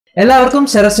എല്ലാവർക്കും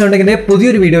Sarath'Sന്റെ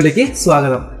പുതിയൊരു വീഡിയോയിലേക്ക്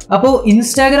സ്വാഗതം. അപ്പോൾ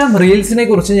Instagram റീൽസിനെ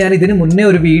കുറിച്ച് ഞാൻ ഇതിനു മുന്നേ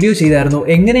ഒരു വീഡിയോ ചെയ്തായിരുന്നു.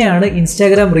 എങ്ങനെയാണ്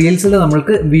Instagram റീൽസിൽ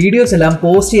നമുക്ക് വീഡിയോസ് എല്ലാം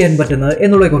പോസ്റ്റ് ചെയ്യാൻ പറ്റുന്നത്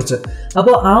എന്നുള്ളതിനെക്കുറിച്ച്.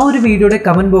 അപ്പോൾ ആ ഒരു വീഡിയോയുടെ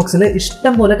കമന്റ് ബോക്സിൽ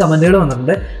ഇഷ്ടംപോലെ കമന്റുകൾ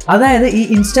വന്നിട്ടുണ്ട്. അതായത് ഈ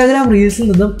Instagram റീൽസിൽ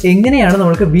നിന്നും എങ്ങനെയാണ്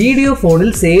നമുക്ക് വീഡിയോ ഫോണിൽ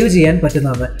സേവ് ചെയ്യാൻ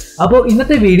പറ്റുന്നത്. അപ്പോൾ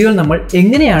ഇന്നത്തെ വീഡിയോയിൽ നമ്മൾ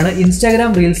എങ്ങനെയാണ്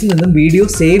Instagram റീൽസിൽ നിന്നും വീഡിയോ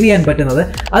സേവ് ചെയ്യാൻ പറ്റുന്നത്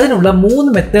അതിനുള്ള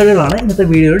 3 മെത്തേഡുകളാണ് ഇന്നത്തെ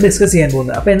വീഡിയോയിൽ ഡിസ്കസ് ചെയ്യാൻ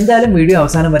പോകുന്നത്. അപ്പോൾ എന്തായാലും വീഡിയോ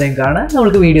അവസാനം വരെയും കാണാൻ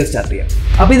നമുക്ക് വീഡിയോ സ്റ്റാർട്ട് ചെയ്യാം.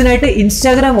 അപ്പോൾ ഇതിനായിട്ട്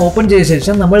Instagram ഓപ്പൺ ചെയ്ത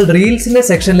ശേഷം നമ്മൾ റീൽസിന്റെ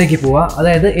സെക്ഷനിലേക്ക് പോവുക.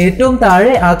 അതായത് ഏറ്റവും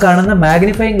താഴെ ആ കാണുന്ന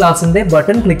മാഗ്നിഫൈയിങ് ഗ്ലാസിന്റെ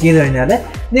ബട്ടൺ ക്ലിക്ക് ചെയ്ത് കഴിഞ്ഞാൽ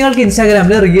നിങ്ങൾക്ക്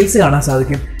Instagramൽ റീൽസ് കാണാൻ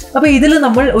സാധിക്കും. അപ്പോൾ ഇതിൽ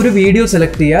നമ്മൾ ഒരു വീഡിയോ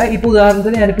സെലക്ട് ചെയ്യുക. ഇപ്പോൾ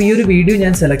ഉദാഹരണത്തിന് ഞാനിപ്പോൾ ഈ ഒരു വീഡിയോ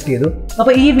ഞാൻ സെലക്ട് ചെയ്തു.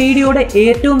 അപ്പോൾ ഈ വീഡിയോയുടെ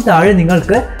ഏറ്റവും താഴെ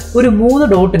നിങ്ങൾക്ക് ഒരു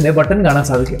 3 ഡോട്ടിന്റെ ബട്ടൺ കാണാൻ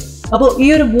സാധിക്കും. അപ്പോൾ ഈ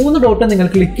ഒരു 3 ഡോട്ട് നിങ്ങൾ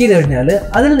ക്ലിക്ക് ചെയ്ത് കഴിഞ്ഞാൽ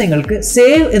അതിൽ നിങ്ങൾക്ക്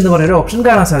സേവ് എന്ന് പറയുന്ന ഓപ്ഷൻ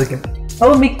കാണാൻ സാധിക്കും.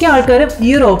 അപ്പോൾ മിക്ക ആൾക്കാരും ഈ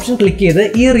ഒരു ഓപ്ഷൻ ക്ലിക്ക് ചെയ്ത്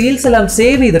ഈ റീൽസ് എല്ലാം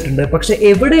സേവ് ചെയ്തിട്ടുണ്ട്. പക്ഷേ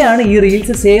എവിടെയാണ് ഈ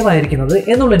റീൽസ് സേവ് ആയിരിക്കുന്നത്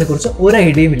എന്നുള്ളതിനെ കുറിച്ച് ഒരു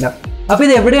ഐഡിയയും ഇല്ല. അപ്പോൾ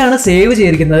ഇത് എവിടെയാണ് സേവ്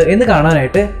ചെയ്തിരിക്കുന്നത് എന്ന്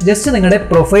കാണാനായിട്ട് ജസ്റ്റ് നിങ്ങളുടെ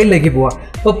പ്രൊഫൈലിലേക്ക് പോവാം.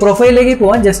 അപ്പോൾ പ്രൊഫൈലിലേക്ക്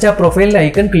പോകാൻ ജസ്റ്റ് ആ പ്രൊഫൈലിൻ്റെ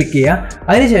ഐക്കൺ ക്ലിക്ക് ചെയ്യുക.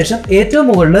 അതിനുശേഷം ഏറ്റവും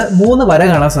മുകളിൽ 3 വര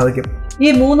കാണാൻ സാധിക്കും.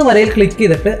 ഈ 3 വരയിൽ ക്ലിക്ക്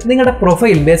ചെയ്തിട്ട് നിങ്ങളുടെ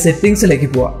പ്രൊഫൈലിൻ്റെ സെറ്റിംഗ്സിലേക്ക്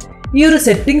പോവാം. ഈ ഒരു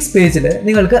സെറ്റിംഗ്സ് പേജിൽ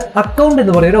നിങ്ങൾക്ക് അക്കൗണ്ട്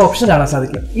എന്ന് പറയുന്ന ഒരു ഓപ്ഷൻ കാണാൻ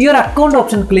സാധിക്കും. ഈ ഒരു അക്കൗണ്ട്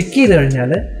ഓപ്ഷൻ ക്ലിക്ക് ചെയ്ത്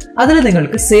കഴിഞ്ഞാൽ അതിൽ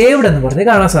നിങ്ങൾക്ക് സേവ്ഡ് എന്ന് പറഞ്ഞ്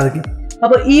കാണാൻ സാധിക്കും.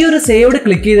 അപ്പോൾ ഈ ഒരു സേവ്ഡ്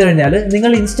ക്ലിക്ക് ചെയ്ത് കഴിഞ്ഞാൽ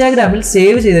നിങ്ങൾ Instagramൽ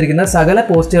സേവ് ചെയ്തിരിക്കുന്ന സകല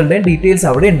പോസ്റ്റുകളുടെയും ഡീറ്റെയിൽസ്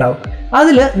അവിടെ ഉണ്ടാവും.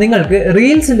 അതിൽ നിങ്ങൾക്ക്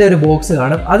റീൽസിൻ്റെ ഒരു ബോക്സ്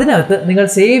കാണും. അതിനകത്ത് നിങ്ങൾ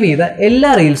സേവ് ചെയ്ത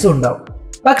എല്ലാ റീൽസും ഉണ്ടാവും.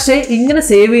 പക്ഷേ ഇങ്ങനെ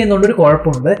സേവ് ചെയ്യുന്നതുകൊണ്ടൊരു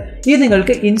കുഴപ്പമുണ്ട്. ഇത്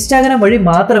നിങ്ങൾക്ക് Instagram വഴി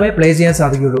മാത്രമേ പ്ലേ ചെയ്യാൻ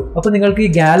സാധിക്കുകയുള്ളൂ. അപ്പോൾ നിങ്ങൾക്ക് ഈ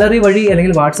ഗാലറി വഴി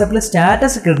അല്ലെങ്കിൽ വാട്സാപ്പിൽ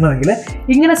സ്റ്റാറ്റസ് കിട്ടണമെങ്കിൽ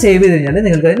ഇങ്ങനെ സേവ് ചെയ്ത് കഴിഞ്ഞാൽ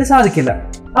നിങ്ങൾക്ക് അതിന് സാധിക്കില്ല.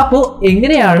 അപ്പോൾ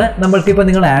എങ്ങനെയാണ് നമ്മൾക്കിപ്പോൾ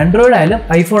നിങ്ങൾ ആൻഡ്രോയിഡ് ആയാലും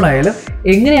ഐഫോൺ ആയാലും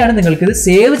എങ്ങനെയാണ് നിങ്ങൾക്കിത്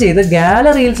സേവ് ചെയ്ത്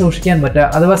ഗാലറിയിൽ സൂക്ഷിക്കാൻ പറ്റുക,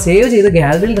 അഥവാ സേവ് ചെയ്ത്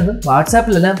ഗാലറിയിൽ നിന്നും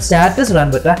വാട്സാപ്പിലെല്ലാം സ്റ്റാറ്റസ് ഇടാൻ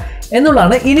പറ്റുക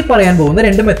എന്നുള്ളതാണ് ഇനി പറയാൻ പോകുന്ന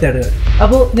 2 മെത്തേഡുകൾ.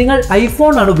 അപ്പോൾ നിങ്ങൾ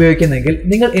ഐഫോൺ ആണ് ഉപയോഗിക്കുന്നതെങ്കിൽ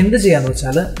നിങ്ങൾ എന്ത് ചെയ്യാന്ന്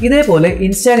വെച്ചാൽ ഇതേപോലെ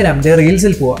Instagramന്റെ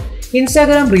റീൽസിൽ പോവാം.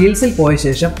 Instagram റീൽസിൽ പോയ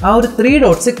ശേഷം ആ ഒരു 3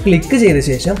 ഡോട്ട്സ് ക്ലിക്ക് ചെയ്ത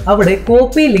ശേഷം അവിടെ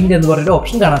കോപ്പി ലിങ്ക് എന്ന് പറയുന്ന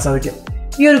ഓപ്ഷൻ കാണാൻ സാധിക്കും.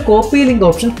 ഈ ഒരു കോപ്പി ലിങ്ക്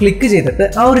ഓപ്ഷൻ ക്ലിക്ക് ചെയ്തിട്ട്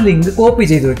ആ ഒരു ലിങ്ക് കോപ്പി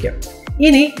ചെയ്ത് വെക്കാം.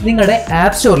 ഇനി നിങ്ങളുടെ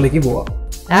ആപ്പ് സ്റ്റോറിലേക്ക് പോവാം.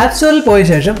 ആപ്പ് സ്റ്റോറിൽ പോയ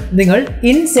ശേഷം നിങ്ങൾ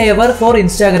ഇൻസേവർ ഫോർ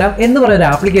Instagram എന്ന് പറയുന്ന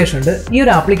ആപ്ലിക്കേഷൻ ഉണ്ട്. ഈ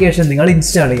ഒരു ആപ്ലിക്കേഷൻ നിങ്ങൾ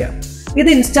ഇൻസ്റ്റാൾ ചെയ്യാം. ഇത്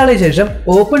ഇൻസ്റ്റാൾ ചെയ്ത ശേഷം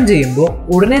ഓപ്പൺ ചെയ്യുമ്പോൾ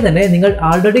ഉടനെ തന്നെ നിങ്ങൾ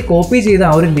ആൾറെഡി കോപ്പി ചെയ്ത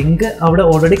ആ ഒരു ലിങ്ക് അവിടെ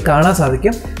ഓൾറെഡി കാണാൻ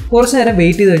സാധിക്കും. കുറച്ച് നേരം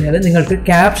വെയിറ്റ് ചെയ്ത് കഴിഞ്ഞാൽ നിങ്ങൾക്ക്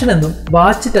ക്യാപ്ഷൻ എന്നും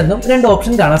വാച്ച് എന്നും 2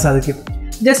 ഓപ്ഷൻ കാണാൻ സാധിക്കും.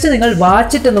 ജസ്റ്റ് നിങ്ങൾ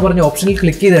വാച്ച് ഇറ്റ് എന്ന് പറഞ്ഞ ഓപ്ഷനിൽ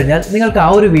ക്ലിക്ക് ചെയ്ത് കഴിഞ്ഞാൽ നിങ്ങൾക്ക് ആ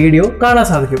ഒരു വീഡിയോ കാണാൻ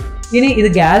സാധിക്കും. ഇനി ഇത്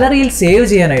ഗാലറിയിൽ സേവ്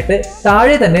ചെയ്യാനായിട്ട്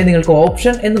താഴെ തന്നെ നിങ്ങൾക്ക്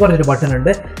ഓപ്ഷൻ എന്ന് പറഞ്ഞൊരു ബട്ടൺ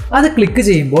ഉണ്ട്. അത് ക്ലിക്ക്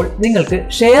ചെയ്യുമ്പോൾ നിങ്ങൾക്ക്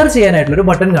ഷെയർ ചെയ്യാനായിട്ടുള്ളൊരു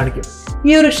ബട്ടൺ കാണിക്കും.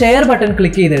 ഈ ഒരു ഷെയർ ബട്ടൺ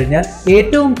ക്ലിക്ക് ചെയ്ത് കഴിഞ്ഞാൽ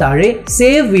ഏറ്റവും താഴെ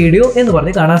സേവ് വീഡിയോ എന്ന്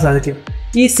പറഞ്ഞ് കാണാൻ സാധിക്കും.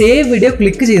 ഈ സേവ് വീഡിയോ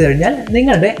ക്ലിക്ക് ചെയ്ത് കഴിഞ്ഞാൽ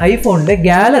നിങ്ങളുടെ ഐഫോണിൻ്റെ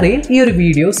ഗാലറിയിൽ ഈ ഒരു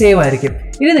വീഡിയോ സേവ് ആയിരിക്കും.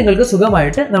 ഇനി നിങ്ങൾക്ക്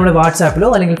സുഖമായിട്ട് നമ്മുടെ വാട്സാപ്പിലോ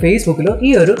അല്ലെങ്കിൽ ഫേസ്ബുക്കിലോ ഈ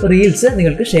ഒരു റീൽസ്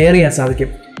നിങ്ങൾക്ക് ഷെയർ ചെയ്യാൻ സാധിക്കും.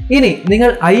 ഇനി നിങ്ങൾ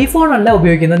ഐഫോൺ അല്ല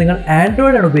ഉപയോഗിക്കുന്നത്, നിങ്ങൾ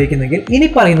ആൻഡ്രോയിഡ് ആണ് ഉപയോഗിക്കുന്നതെങ്കിൽ ഇനി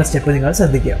പറയുന്ന സ്റ്റെപ്പ് നിങ്ങൾ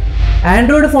ശ്രദ്ധിക്കുക.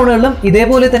 ആൻഡ്രോയിഡ് ഫോണുകളിലും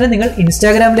ഇതേപോലെ തന്നെ നിങ്ങൾ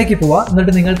Instagramലേക്ക് പോവുക.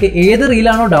 എന്നിട്ട് നിങ്ങൾക്ക് ഏത്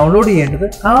റീലാണോ ഡൗൺലോഡ് ചെയ്യേണ്ടത്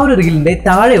ആ ഒരു റീലിൻ്റെ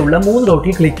താഴെയുള്ള 3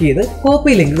 ഡോട്ടിൽ ക്ലിക്ക് ചെയ്ത്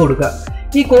കോപ്പി ലിങ്ക് കൊടുക്കുക.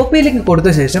 ഈ കോപ്പി ലിങ്ക് കൊടുത്ത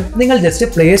ശേഷം നിങ്ങൾ ജസ്റ്റ്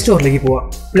പ്ലേ സ്റ്റോറിലേക്ക് പോവാം.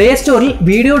 പ്ലേ സ്റ്റോറിൽ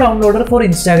വീഡിയോ ഡൗൺലോഡർ ഫോർ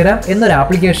Instagram എന്നൊരു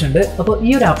ആപ്ലിക്കേഷൻ ഉണ്ട്. അപ്പോൾ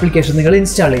ഈ ഒരു ആപ്ലിക്കേഷൻ നിങ്ങൾ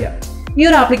ഇൻസ്റ്റാൾ ചെയ്യാം. ഈ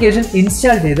ഒരു ആപ്ലിക്കേഷൻ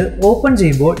ഇൻസ്റ്റാൾ ചെയ്ത് ഓപ്പൺ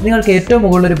ചെയ്യുമ്പോൾ നിങ്ങൾക്ക് ഏറ്റവും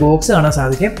മുകളിൽ ഒരു ബോക്സ് കാണാൻ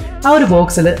സാധിക്കും. ആ ഒരു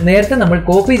ബോക്സിൽ നേരത്തെ നമ്മൾ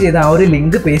കോപ്പി ചെയ്ത ആ ഒരു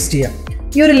ലിങ്ക് പേസ്റ്റ് ചെയ്യാം.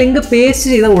 ഈ ഒരു ലിങ്ക്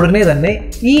പേസ്റ്റ് ചെയ്ത ഉടനെ തന്നെ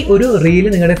ഈ ഒരു റീൽ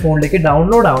നിങ്ങളുടെ ഫോണിലേക്ക്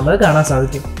ഡൗൺലോഡ് ആവുന്നത് കാണാൻ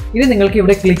സാധിക്കും. ഇനി നിങ്ങൾക്ക്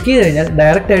ഇവിടെ ക്ലിക്ക് ചെയ്ത് കഴിഞ്ഞാൽ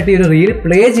ഡയറക്റ്റ് ആയിട്ട് ഈ ഒരു റീൽ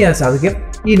പ്ലേ ചെയ്യാൻ സാധിക്കും.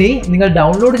 ഇനി നിങ്ങൾ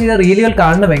ഡൗൺലോഡ് ചെയ്ത റീലുകൾ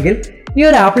കാണണമെങ്കിൽ ഈ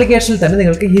ഒരു ആപ്ലിക്കേഷനിൽ തന്നെ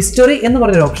നിങ്ങൾക്ക് ഹിസ്റ്ററി എന്ന്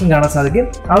പറഞ്ഞൊരു ഓപ്ഷൻ കാണാൻ സാധിക്കും.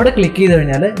 അവിടെ ക്ലിക്ക് ചെയ്ത്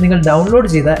കഴിഞ്ഞാൽ നിങ്ങൾ ഡൗൺലോഡ്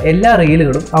ചെയ്ത എല്ലാ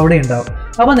റീലുകളും അവിടെ ഉണ്ടാവും.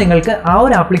 അപ്പോൾ നിങ്ങൾക്ക് ആ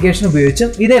ഒരു ആപ്ലിക്കേഷൻ ഉപയോഗിച്ചും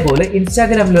ഇതേപോലെ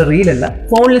Instagramലെ റീലെല്ലാം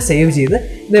ഫോണിൽ സേവ് ചെയ്ത്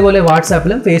ഇതേപോലെ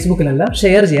വാട്സാപ്പിലും ഫേസ്ബുക്കിലെല്ലാം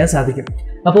ഷെയർ ചെയ്യാൻ സാധിക്കും.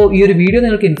 അപ്പോൾ ഈ ഒരു വീഡിയോ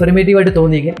നിങ്ങൾക്ക് ഇൻഫർമേറ്റീവ് ആയിട്ട്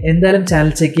തോന്നിയെങ്കിൽ എന്തായാലും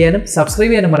ചാനൽ ചെക്ക് ചെയ്യാനും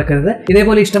സബ്സ്ക്രൈബ് ചെയ്യാനും മറക്കരുത്.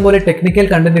 ഇതേപോലെ ഇഷ്ടംപോലെ ടെക്നിക്കൽ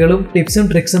കണ്ടന്റുകളും ടിപ്സും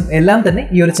ട്രിക്സും എല്ലാം തന്നെ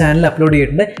ഈ ഒരു ചാനലിൽ അപ്ലോഡ്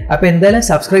ചെയ്തിട്ടുണ്ട്. അപ്പോൾ എന്തായാലും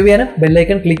സബ്സ്ക്രൈബ് ചെയ്യാനും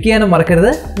ബെല്ലൈക്കൺ ക്ലിക്ക് ചെയ്യാനും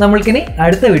മറക്കരുത്. നമ്മൾക്കിനി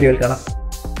അടുത്ത വീഡിയോയിൽ കാണാം.